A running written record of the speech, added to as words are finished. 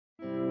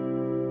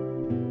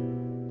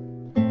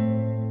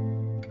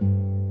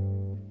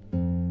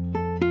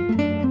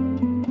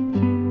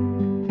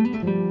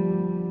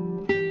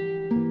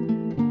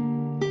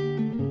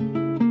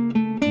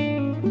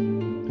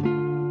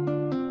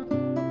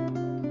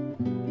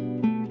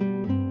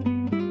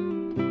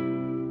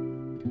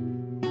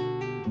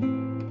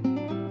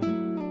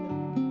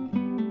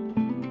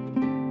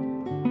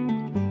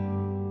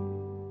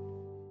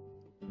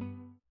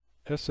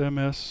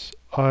SMS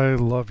I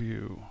Love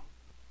You.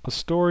 A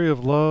Story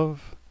of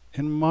Love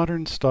in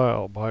Modern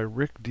Style by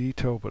Rick D.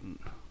 Tobin.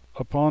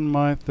 Upon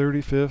my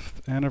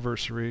 35th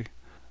anniversary,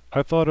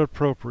 I thought it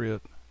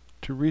appropriate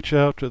to reach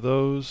out to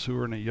those who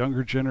are in a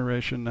younger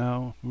generation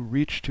now who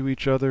reach to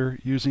each other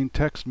using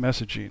text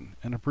messaging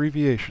and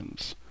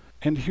abbreviations.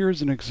 And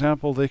here's an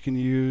example they can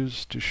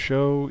use to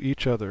show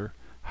each other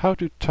how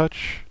to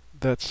touch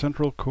that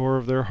central core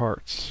of their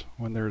hearts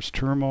when there's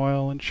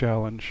turmoil and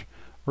challenge,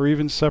 or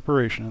even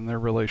separation in their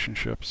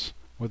relationships,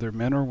 whether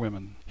men or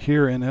women.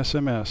 Here in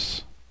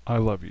SMS, I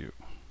love you.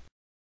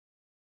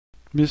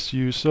 Miss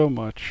you so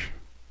much.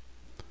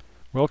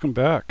 Welcome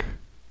back.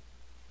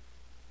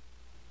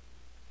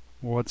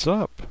 What's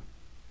up?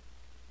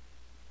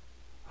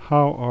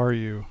 How are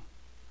you?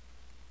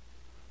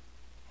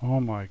 Oh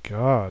my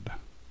God.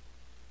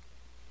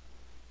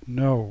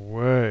 No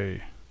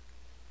way.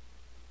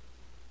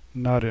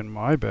 Not in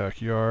my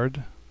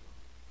backyard.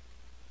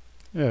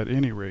 At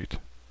any rate.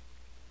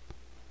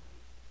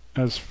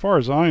 As far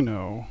as I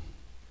know,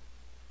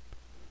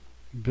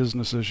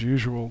 business as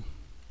usual.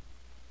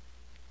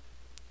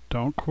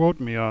 Don't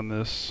quote me on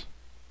this.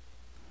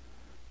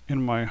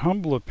 In my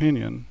humble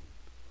opinion,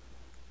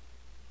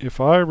 if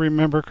I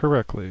remember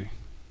correctly,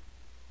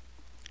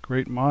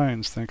 great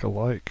minds think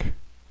alike.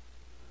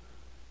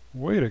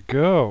 Way to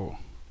go.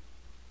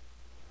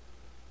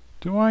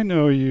 Do I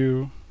know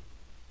you?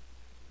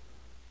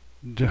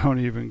 Don't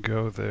even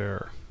go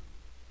there.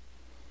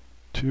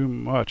 Too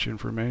much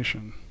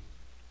information.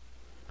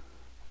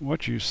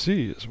 What you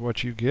see is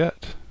what you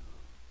get.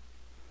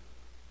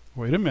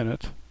 Wait a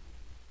minute.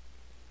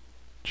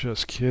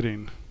 Just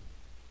kidding.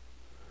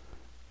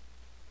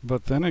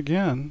 But then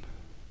again,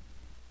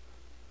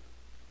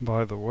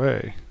 by the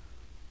way,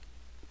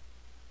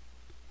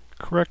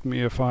 correct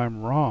me if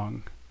I'm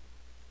wrong,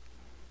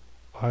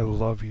 I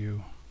love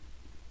you.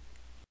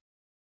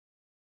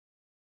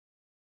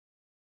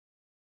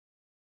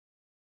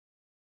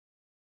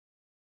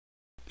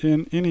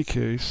 In any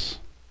case,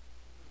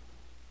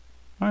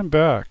 I'm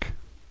back,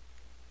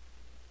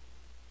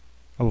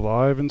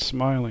 alive and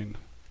smiling,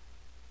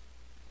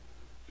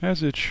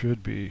 as it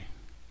should be.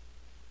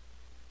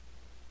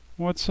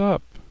 What's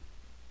up?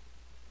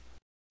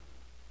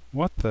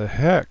 What the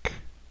heck?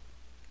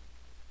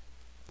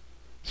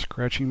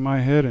 Scratching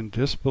my head in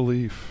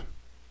disbelief.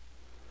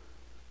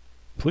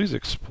 Please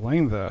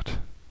explain that.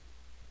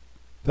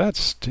 That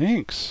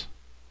stinks.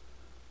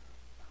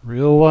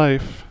 Real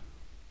life.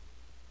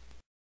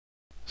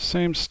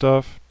 Same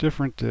stuff,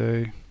 different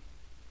day.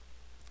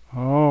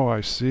 Oh,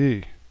 I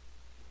see.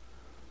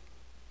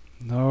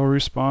 No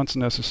response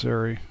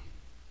necessary.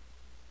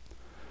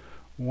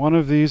 One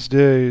of these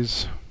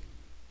days,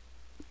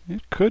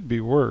 it could be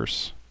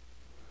worse.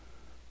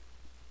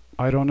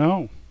 I don't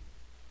know.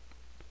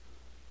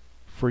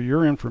 For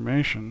your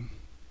information,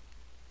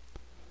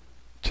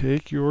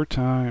 take your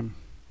time.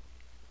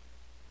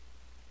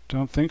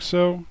 Don't think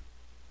so?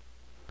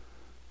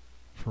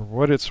 For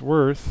what it's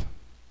worth,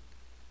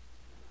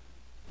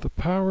 the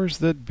powers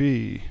that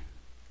be,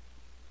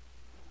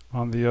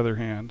 on the other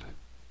hand,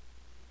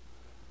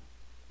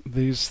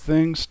 these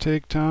things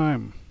take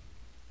time.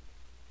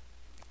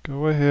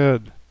 Go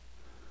ahead.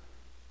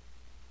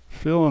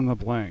 Fill in the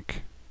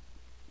blank.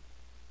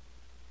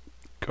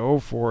 Go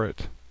for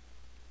it.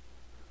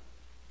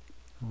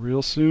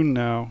 Real soon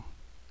now.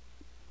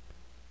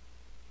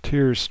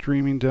 Tears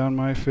streaming down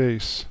my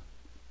face.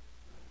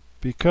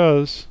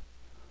 Because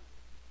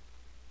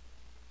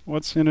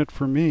what's in it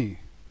for me?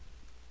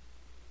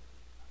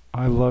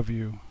 I love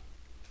you.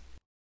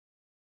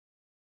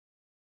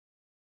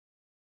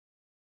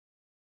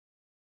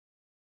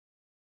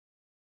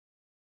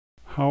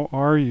 How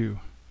are you?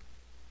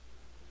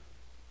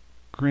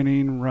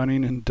 Grinning,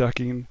 running, and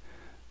ducking.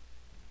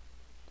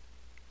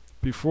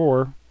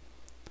 Before,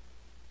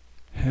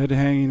 head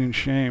hanging in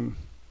shame.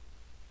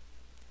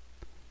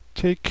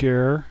 Take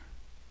care.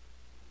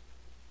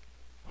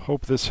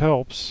 Hope this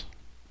helps.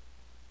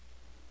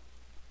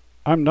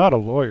 I'm not a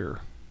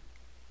lawyer.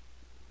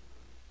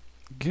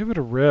 Give it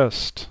a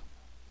rest.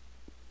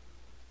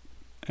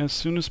 As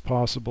soon as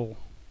possible.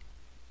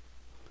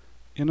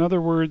 In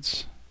other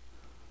words,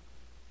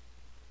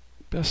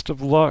 best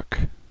of luck.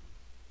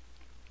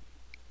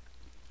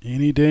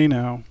 Any day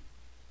now.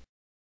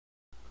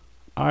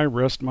 I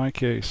rest my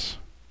case.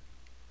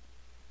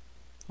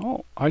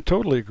 Oh, I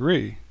totally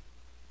agree.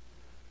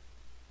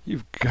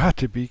 You've got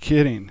to be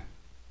kidding.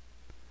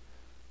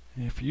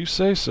 If you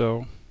say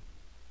so.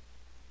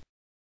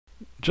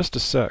 Just a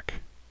sec.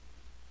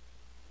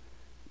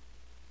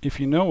 If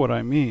you know what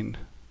I mean,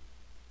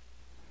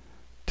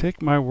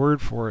 take my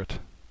word for it.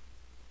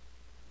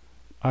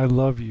 I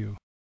love you.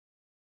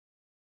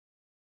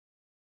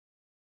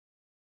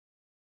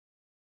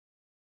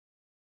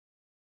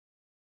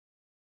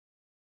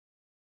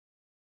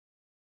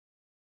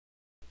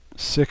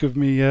 Sick of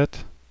me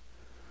yet?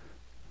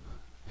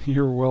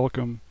 You're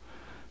welcome.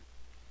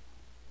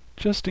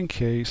 Just in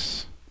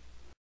case.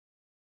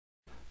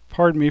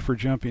 Pardon me for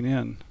jumping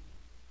in.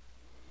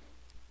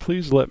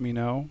 Please let me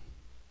know.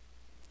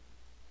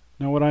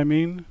 Know what I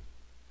mean?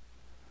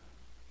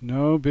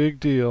 No big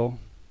deal.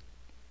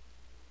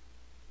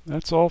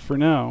 That's all for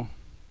now.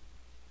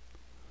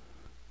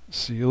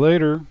 See you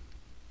later.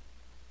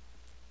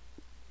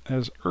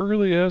 As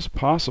early as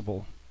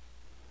possible.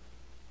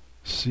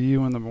 See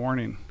you in the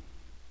morning.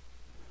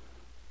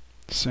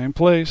 Same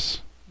place,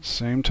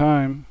 same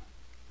time.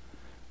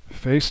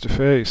 Face to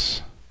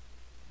face.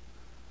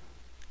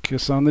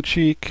 Kiss on the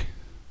cheek.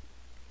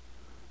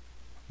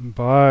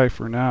 Bye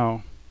for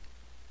now.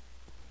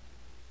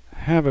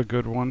 Have a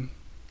good one.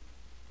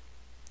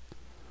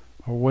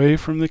 Away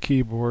from the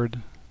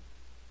keyboard.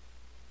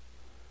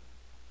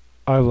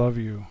 I love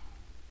you.